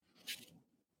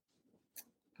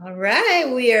All right,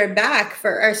 we are back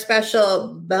for our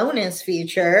special bonus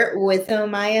feature with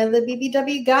O'Mya the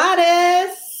BBW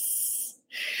Goddess.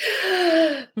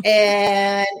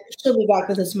 And she'll be back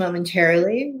with us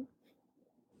momentarily.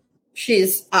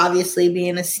 She's obviously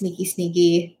being a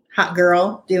sneaky hot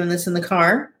girl doing this in the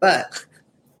car, but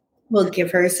we'll give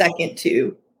her a second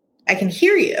to. I can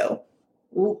hear you.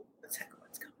 Ooh, what's going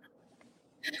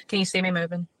on? Can you see me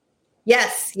moving?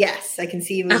 Yes, I can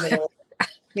see you moving. Okay.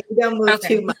 Maybe don't move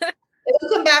too much. It'll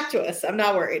come back to us. I'm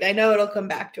not worried. I know it'll come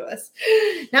back to us.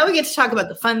 Now we get to talk about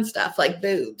the fun stuff like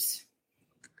boobs.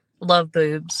 Love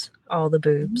boobs. All the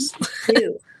boobs.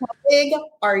 How big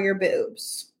are your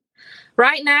boobs?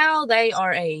 Right now, they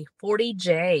are a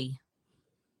 40J.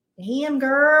 Damn,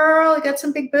 girl. You got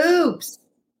some big boobs.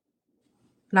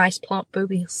 Nice plump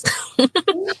boobies.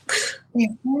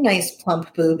 Nice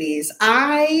plump boobies.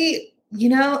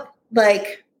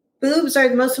 Boobs are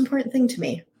the most important thing to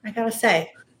me. I gotta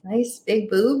say, nice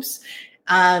big boobs.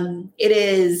 It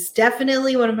is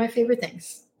definitely one of my favorite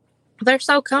things. They're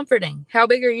so comforting. How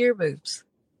big are your boobs?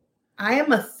 I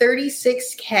am a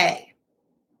 36K.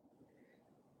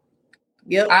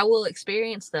 Yep. I will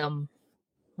experience them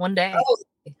one day. Oh,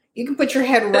 you can put your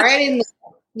head right in there.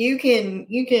 You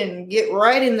can get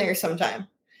right in there sometime.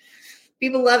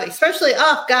 People love it, especially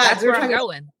That's where I'm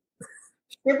going.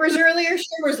 Strippers earlier.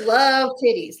 Strippers love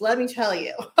titties. Let me tell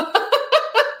you.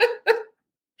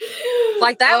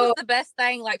 Like that was the best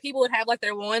thing. Like people would have like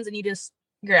their ones, and you just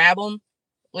grab them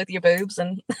with your boobs,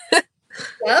 and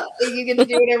yep, you get to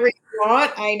do whatever you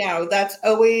want. I know that's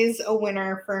always a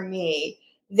winner for me.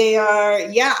 They are.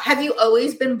 Yeah. Have you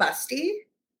always been busty?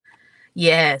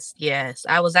 Yes.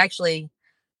 I was actually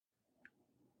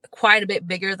quite a bit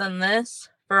bigger than this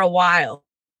for a while.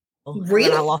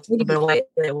 Really? I lost a bit of weight.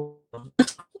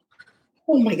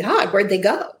 Oh my God, where'd they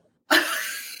go?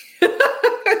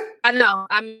 I know.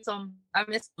 I miss them. I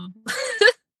miss them.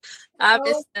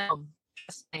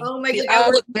 Oh my God. I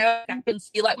look back, I can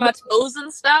see like my toes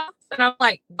and stuff. And I'm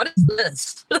like, what is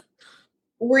this?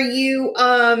 Were you,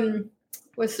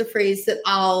 what's the phrase that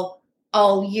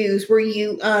I'll use? Were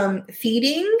you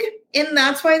feeding and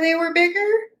that's why they were bigger?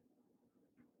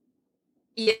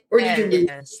 Yeah. Or did you lose?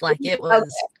 Yes, like it was.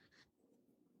 Okay.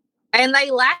 And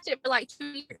they lasted for like 2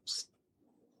 years.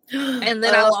 And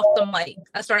then I lost some weight.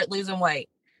 I started losing weight.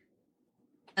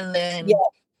 And then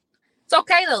it's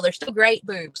okay though. They're still great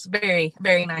boobs. Very,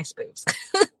 very nice boobs.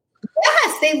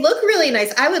 Yes, they look really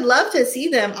nice. I would love to see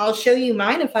them. I'll show you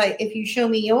mine if you show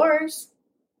me yours.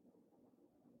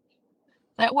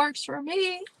 That works for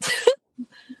me.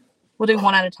 We'll do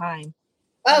one at a time.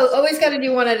 Oh, always got to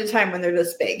do one at a time when they're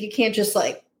this big. You can't just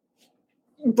like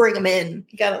bring them in.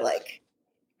 You got to like,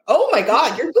 oh my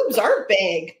God, your boobs are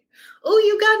big. Oh,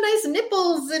 you got nice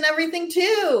nipples and everything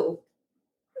too.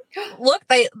 Look,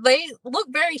 they look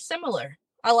very similar.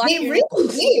 I like they really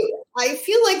do. I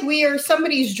feel like we are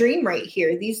somebody's dream right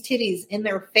here. These titties in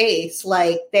their face,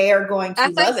 like they are going to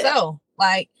love it. I think so.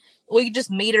 Like we could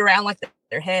just meet around like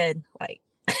their head, like.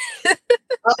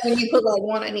 And you put like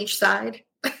one on each side.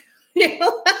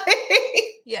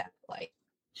 Yeah, like.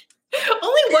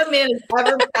 Only one man has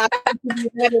ever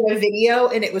had a video,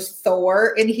 and it was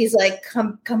Thor, and he's like,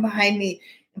 "Come behind me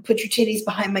and put your titties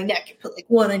behind my neck and put like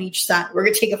one on each side. We're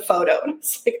gonna take a photo." And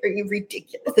it's like, "Are you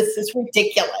ridiculous? This is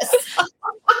ridiculous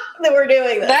that we're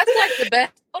doing this." That's like the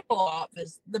best photo op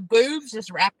is the boobs just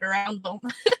wrapped around them,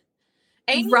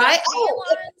 right?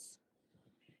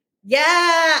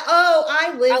 Yeah. Oh,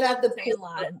 I live at the tan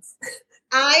lines.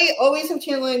 I always have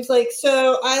tan lines. Like,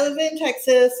 so I live in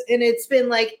Texas and it's been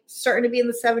like starting to be in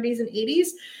the 70s and 80s.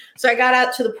 So I got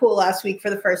out to the pool last week for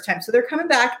the first time. So they're coming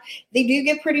back. They do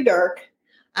get pretty dark.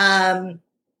 It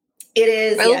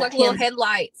is. They look like little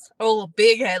headlights. Oh,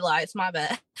 big headlights. My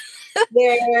bad.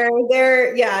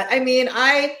 they're, yeah. I mean,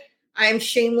 I'm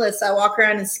shameless. I walk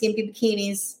around in skimpy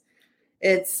bikinis.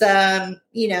 It's, I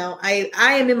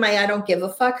am in my I don't give a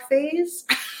fuck phase.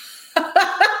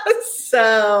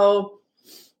 So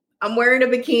I'm wearing a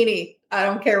bikini. I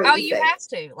don't care what you think. Have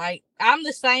to. Like, I'm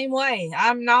the same way.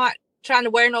 I'm not trying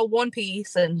to wear no one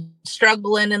piece and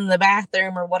struggling in the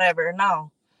bathroom or whatever.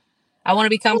 No. I want to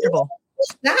be comfortable.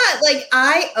 Like,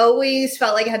 I always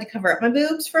felt like I had to cover up my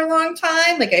boobs for a long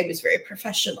time. Like, I was very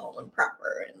professional and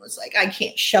proper and was like, I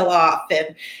can't show off.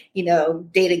 And,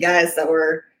 dated guys that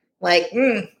were like,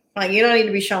 like, you don't need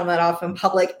to be showing that off in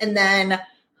public. And then,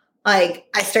 like,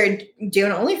 I started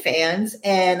doing OnlyFans,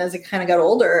 and as I kind of got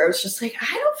older, I was just like,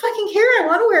 I don't fucking care. I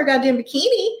want to wear a goddamn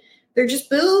bikini. They're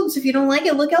just boobs. If you don't like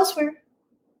it, look elsewhere.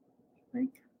 Like,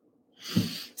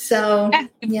 so,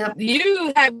 yeah.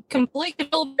 You have complete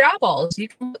control of your eyeballs. You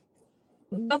can go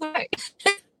the way.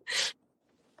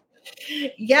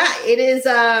 Yeah, it is.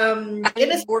 It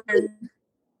is. What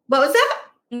was that?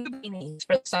 Bikinis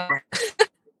for the summer.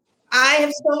 I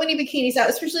have so many bikinis out,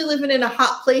 especially living in a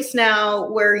hot place now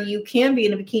where you can be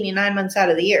in a bikini 9 months out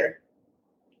of the year.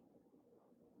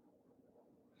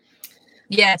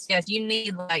 Yes, you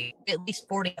need like at least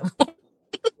 40 of them.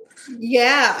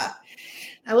 Yeah.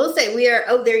 I will say we are.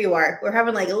 Oh, there you are. We're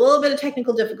having like a little bit of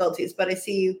technical difficulties, but I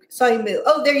saw you move.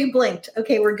 Oh, there you blinked.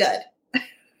 Okay, we're good.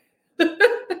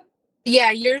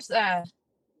 Yeah, yours out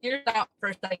for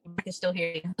a second. I can still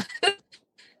hear you.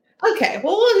 Okay,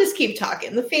 well, we'll just keep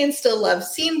talking. The fans still love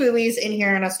seeing boobies in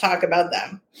here and us talk about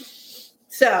them.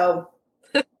 So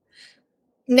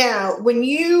now, when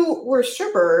you were a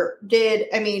stripper,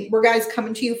 were guys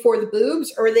coming to you for the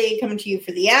boobs, or were they coming to you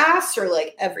for the ass, or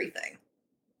like everything?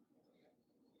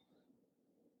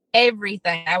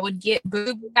 Everything. I would get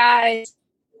boob guys,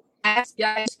 ass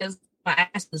guys, because my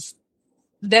ass is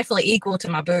definitely equal to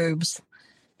my boobs.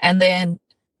 And then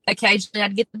occasionally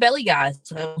I'd get the belly guys.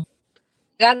 So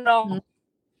got it all.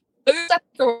 Boobs,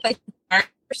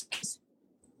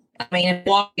 I mean,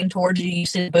 walking towards you, you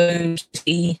see boobs, you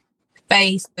see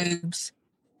face, boobs.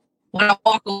 When I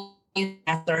walk away,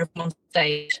 I throw them on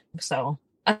stage. So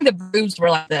I think the boobs were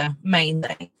like the main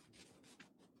thing.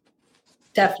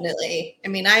 Definitely. I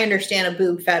mean, I understand a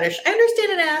boob fetish. I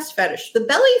understand an ass fetish. The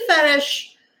belly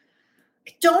fetish,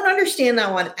 I don't understand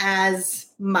that one as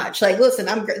much. Like, listen,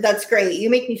 that's great. You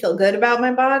make me feel good about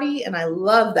my body, and I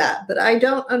love that. But I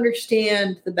don't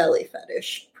understand the belly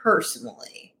fetish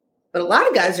personally. But a lot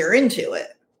of guys are into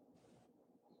it.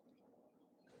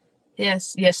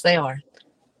 Yes, they are.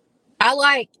 I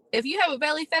like, if you have a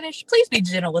belly fetish, please be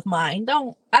gentle with mine.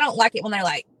 I don't like it when they're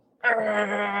like,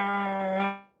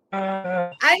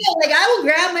 I know, like, I will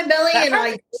grab my belly and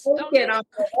like poke it. I'm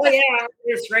like, oh yeah,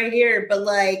 it's right here. But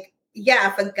like, yeah,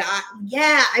 if a guy,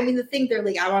 I mean, the thing, they're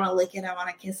like, I want to lick it, I want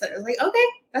to kiss it. I was like, okay,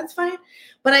 that's fine.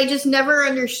 But I just never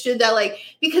understood that, like,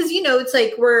 because, it's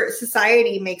like where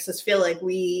society makes us feel like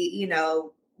we,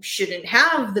 shouldn't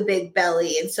have the big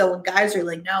belly. And so when guys are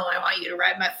like, no, I want you to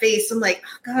ride my face, I'm like,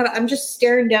 oh God, I'm just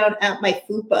staring down at my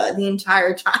fupa the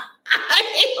entire time.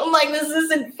 I'm like, this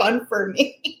isn't fun for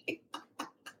me.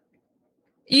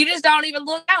 You just don't even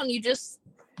look down. You just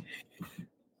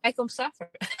make them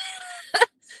suffer.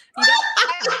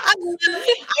 I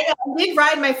did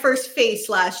ride my first face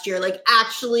last year, like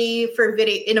actually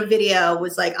in a video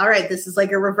was like, all right, this is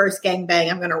like a reverse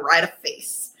gangbang. I'm going to ride a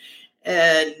face.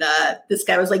 And this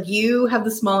guy was like, you have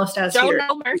the smallest ass here. Show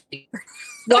no mercy.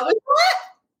 What was that?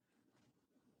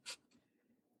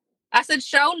 I said,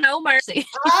 show no mercy.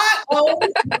 Oh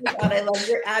my God, I love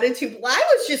your attitude. Well,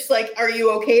 I was just like, are you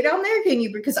okay down there?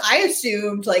 Because I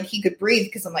assumed like he could breathe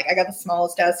because I'm like, I got the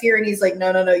smallest ass here. And he's like,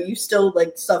 no, you still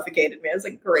like suffocated me. I was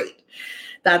like, great.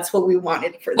 That's what we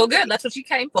wanted for Well, good. That's what you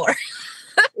came for.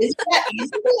 Is that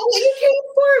what you came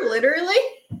for? Literally?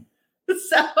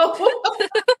 So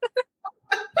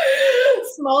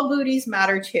small booties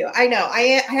matter too. I know.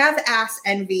 I have ass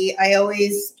envy. I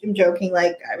always am joking.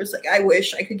 Like, I was like, I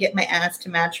wish I could get my ass to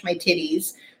match my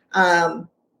titties.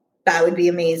 That would be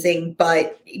amazing.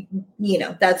 But,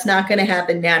 that's not going to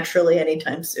happen naturally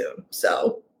anytime soon.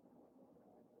 So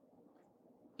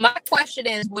my question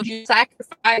is, would you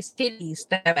sacrifice titties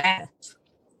to have ass?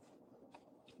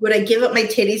 Would I give up my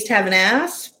titties to have an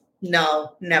ass?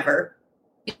 No, never.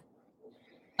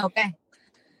 Okay.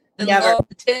 Never.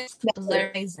 The tits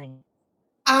are amazing.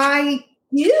 I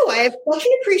do. I have such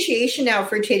an appreciation now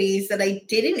for titties that I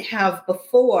didn't have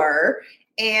before.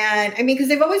 And I mean, because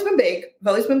they've always been big, I've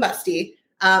always been busty,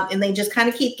 and they just kind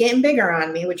of keep getting bigger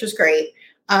on me, which is great.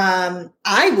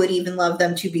 I would even love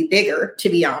them to be bigger, to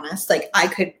be honest. Like I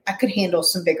could handle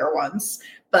some bigger ones,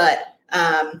 but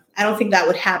I don't think that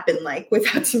would happen like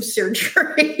without some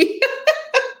surgery.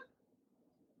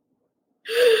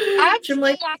 I'm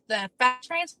like the fat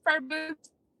transfer boobs.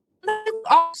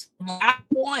 Awesome. I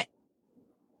want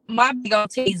my big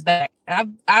old titties back.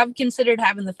 I've considered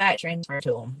having the fat transfer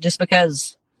to them just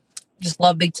because I just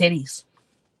love big titties.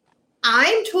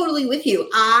 I'm totally with you.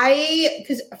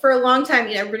 Because for a long time,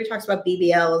 everybody talks about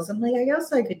BBLs. I'm like, I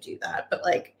guess I could do that. But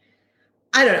like,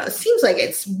 I don't know. It seems like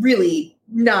it's really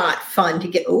not fun to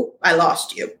get, oh, I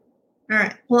lost you. All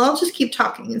right. Well, I'll just keep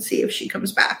talking and see if she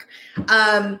comes back.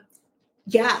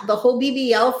 Yeah, the whole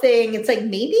BBL thing, it's like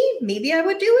maybe I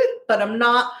would do it, but I'm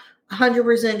not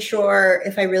 100% sure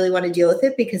if I really want to deal with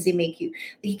it because they make you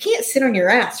can't sit on your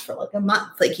ass for like a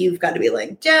month. Like you've got to be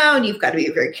laying down. You've got to be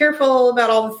very careful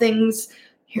about all the things.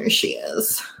 Here she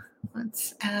is.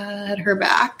 Let's add her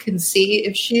back and see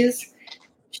if she's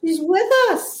with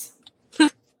us.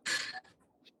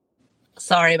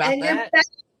 Sorry about that.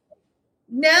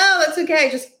 No, that's okay.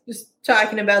 Just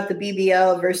talking about the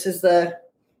BBL versus the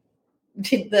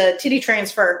titty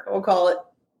transfer, we'll call it.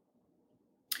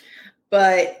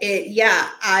 But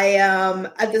I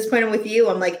at this point I'm with you.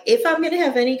 I'm like, if I'm gonna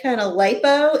have any kind of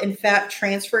lipo and fat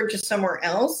transferred to somewhere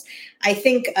else, I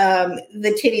think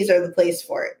the titties are the place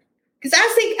for it. Because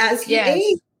as you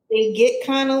age, they get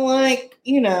kind of like,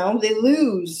 they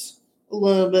lose a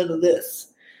little bit of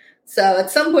this. So at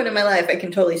some point in my life, I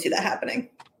can totally see that happening.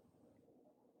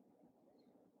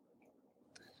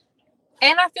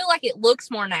 And I feel like it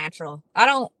looks more natural. I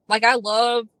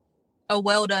love a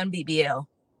well done BBL.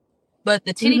 But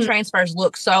the titty transfers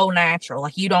look so natural,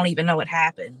 like you don't even know it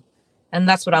happened. And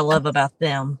that's what I love about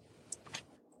them.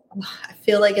 I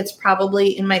feel like it's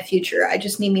probably in my future. I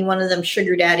just need me one of them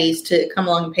sugar daddies to come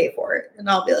along and pay for it. And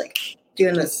I'll be like,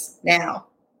 doing this now.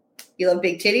 You love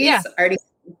big titties? Yeah.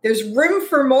 There's room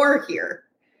for more here.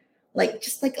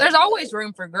 There's always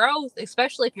room for growth,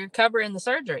 especially if you're covering the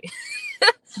surgery.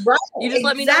 Right. You just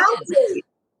let me know.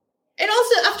 And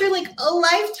also after like a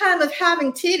lifetime of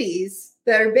having titties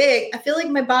that are big, I feel like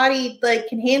my body like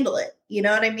can handle it. You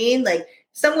know what I mean? Like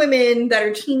some women that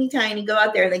are teeny tiny go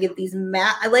out there and they get these and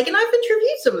I've interviewed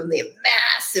some of them. They have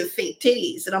massive fake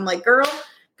titties, and I'm like, girl,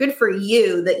 good for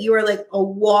you that you are like a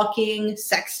walking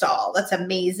sex doll. That's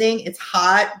amazing. It's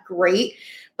hot, great,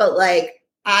 but like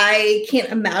I can't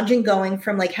imagine going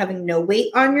from like having no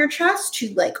weight on your chest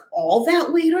to like all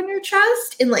that weight on your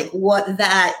chest and like what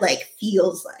that like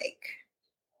feels like.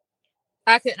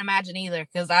 I couldn't imagine either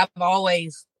because I've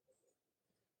always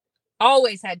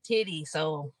had titties.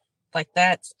 So like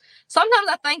that's sometimes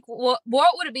I think what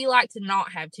would it be like to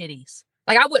not have titties?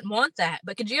 Like I wouldn't want that,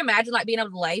 but could you imagine like being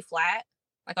able to lay flat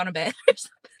like on a bed or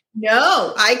something?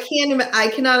 No, I can't. I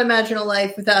cannot imagine a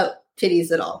life without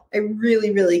titties at all. I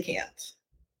really, really can't.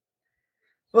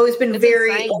 I've always been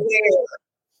very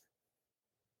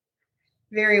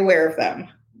aware of them.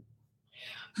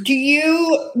 Do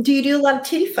you do a lot of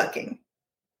titty fucking?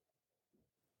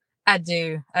 I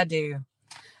do.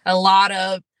 A lot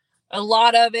of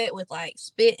it with like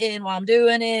spitting while I'm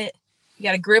doing it. You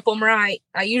got to grip them right.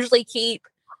 I usually keep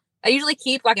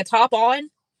like a top on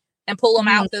and pull them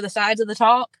out through the sides of the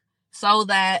top so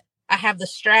that I have the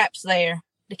straps there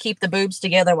to keep the boobs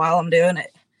together while I'm doing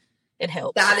it. It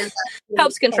helps. That is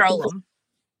helps control them.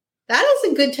 That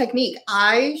is a good technique.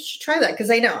 I should try that because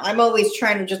I know I'm always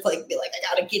trying to just like be like,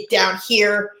 I gotta get down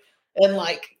here and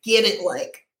like get it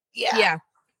like yeah.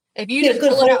 If you just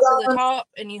pull it out to the top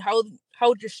and you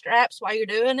hold your straps while you're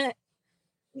doing it,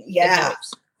 it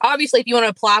helps. Obviously, if you want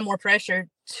to apply more pressure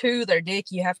to their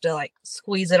dick, you have to like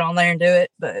squeeze it on there and do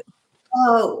it. But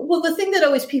the thing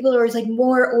that people are always like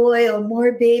more oil,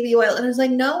 more baby oil, and I was like,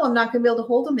 no, I'm not gonna be able to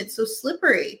hold them. It's so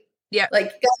slippery. Yeah, like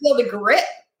you gotta be able to grip.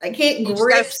 I can't grip. You just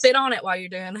gotta spit on it while you're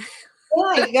doing it.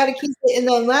 Yeah, you gotta keep it, and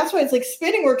then that's why it's like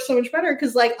spitting works so much better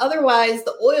because like otherwise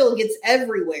the oil gets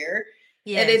everywhere.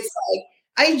 Yes. And it's like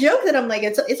I joke that I'm like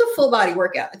it's a full body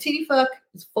workout. A titty fuck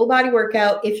is a full body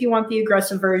workout. If you want the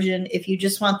aggressive version, if you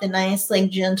just want the nice like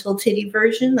gentle titty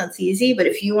version, that's easy. But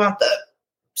if you want the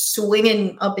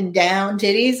swinging up and down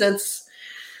titties, that's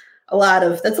a lot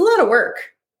of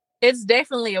work. It's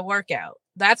definitely a workout.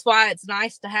 That's why it's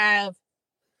nice to have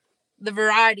the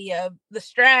variety of the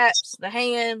straps, the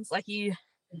hands, like you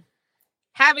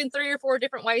having 3 or 4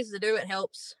 different ways to do it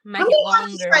helps make it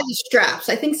longer. Try the straps.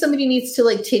 I think somebody needs to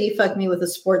like titty fuck me with a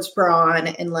sports bra on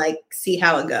and like see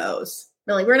how it goes.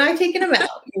 We're not taking them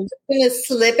out. You're just gonna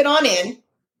slip it on in.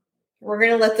 We're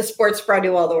gonna let the sports bra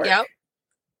do all the work.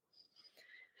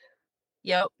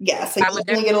 Yep. Yes, I would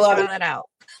definitely get a lot of that out.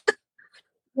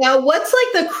 Now, what's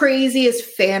like the craziest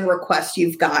fan request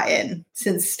you've gotten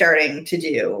since starting to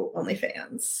do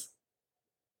OnlyFans?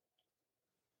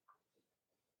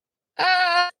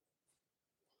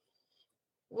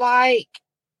 Like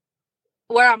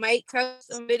where I make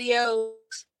custom videos,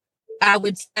 I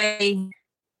would say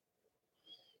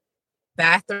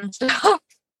bathroom stuff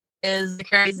is the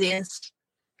craziest.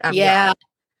 Yeah.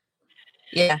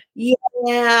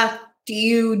 Do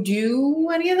you do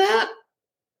any of that?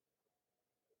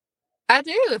 I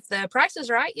do. If the price is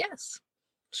right, yes.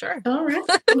 Sure. All right.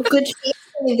 Good.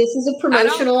 I mean, this is a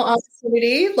promotional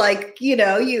opportunity. Like,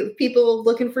 you people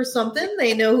looking for something,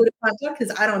 they know who to contact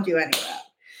because I don't do any of that.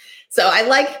 So I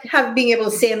like being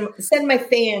able to send my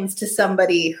fans to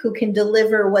somebody who can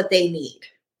deliver what they need.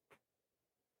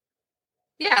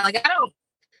 Yeah, like I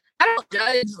don't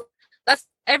judge. That's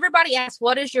everybody asks,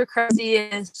 what is your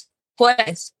craziest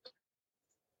quest?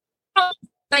 I don't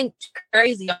think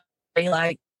crazy.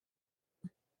 Like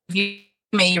if you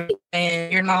me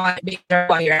and you're not being sure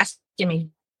while you're asking me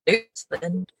to do this,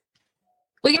 then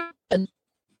we can.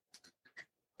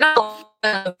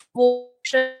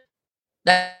 Worship,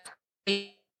 that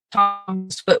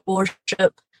Tom's foot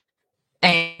worship,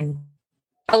 and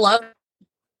I love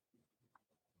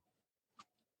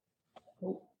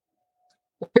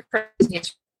your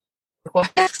craziest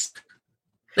request.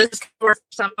 This is where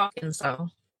I'm talking, so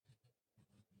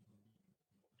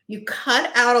you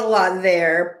cut out a lot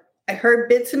there. I heard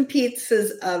bits and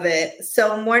pieces of it.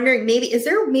 So I'm wondering, maybe if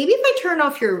I turn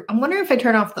off I'm wondering if I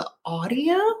turn off the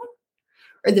audio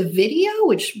or the video,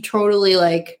 which totally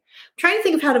I'm trying to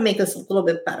think of how to make this a little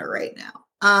bit better right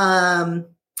now.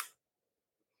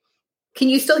 Can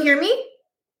you still hear me?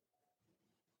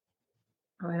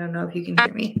 Oh, I don't know if you can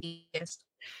hear me. yes.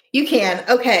 You can.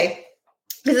 Okay.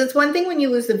 Because it's one thing when you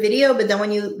lose the video, but then when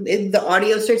the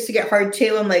audio starts to get hard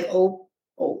too, I'm like, oh,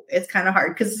 it's kind of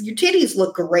hard because your titties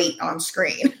look great on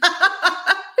screen.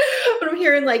 But I'm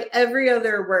hearing every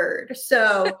other word.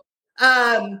 So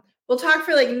we'll talk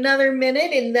for another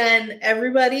minute, and then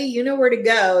everybody, you know where to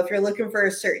go if you're looking for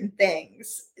certain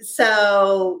things.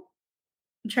 So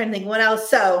I'm trying to think what else.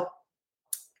 So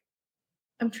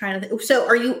I'm trying to think. So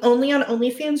are you only on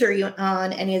OnlyFans, or are you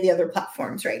on any of the other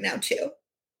platforms right now too?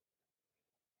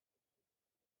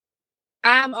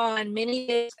 I'm on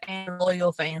Mini and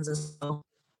Loyal Fans as well.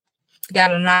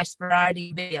 Got a nice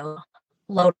variety video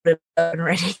loaded up and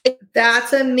ready.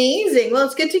 That's amazing. Well,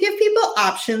 it's good to give people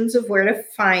options of where to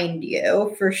find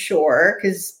you for sure,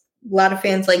 because a lot of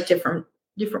fans like different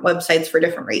websites for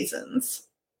different reasons.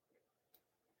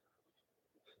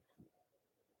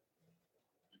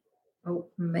 Oh,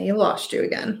 may have lost you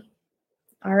again.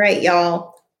 All right,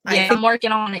 y'all. Yeah, I'm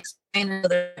working on expanding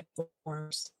other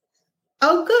platforms.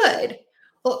 Oh, good.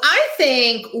 Well, I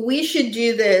think we should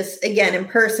do this again in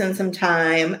person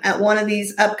sometime at one of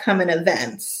these upcoming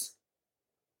events.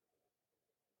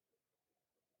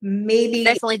 Maybe.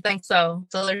 Definitely think so.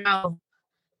 So there's no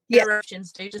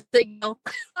interruptions to just signal.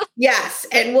 Yes,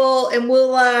 and we'll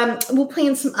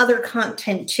plan some other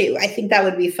content too. I think that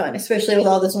would be fun, especially with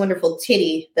all this wonderful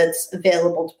titty that's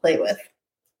available to play with.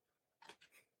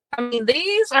 I mean,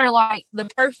 these are the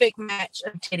perfect match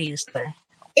of titties there.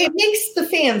 It makes the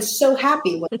fans so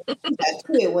happy when they do that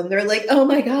too. When they're like, "Oh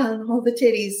my god, all the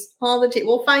titties, all the titties."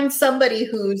 We'll find somebody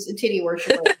who's a titty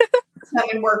worshiper, come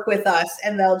and work with us,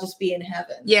 and they'll just be in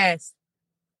heaven. Yes,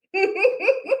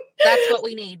 that's what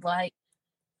we need.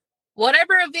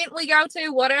 Whatever event we go to,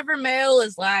 whatever male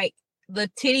is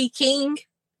the titty king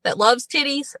that loves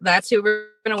titties, that's who we're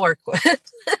gonna work with.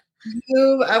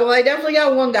 Well, I definitely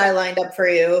got one guy lined up for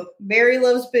you. Barry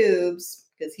loves boobs.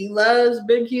 Because he loves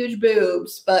big, huge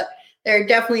boobs. But there are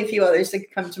definitely a few others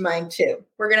that come to mind, too.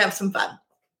 We're going to have some fun.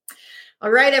 All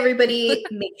right, everybody.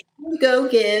 Make sure you go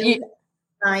give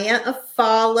Maya a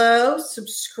follow.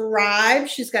 Subscribe.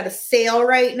 She's got a sale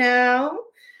right now.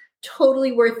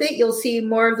 Totally worth it. You'll see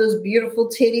more of those beautiful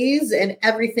titties and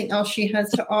everything else she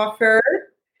has to offer.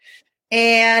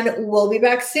 And we'll be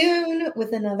back soon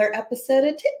with another episode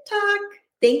of TitTok.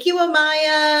 Thank you,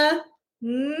 O'Mya.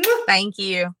 Thank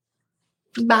you.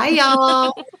 Bye,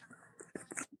 y'all.